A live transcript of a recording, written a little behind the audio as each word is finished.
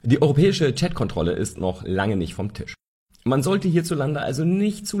Die europäische Chatkontrolle ist noch lange nicht vom Tisch. Man sollte hierzulande also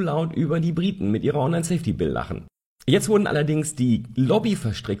nicht zu laut über die Briten mit ihrer Online-Safety-Bill lachen. Jetzt wurden allerdings die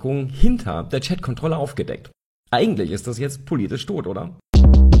Lobbyverstrickungen hinter der Chatkontrolle aufgedeckt. Eigentlich ist das jetzt politisch tot, oder?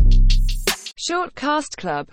 Shortcast Club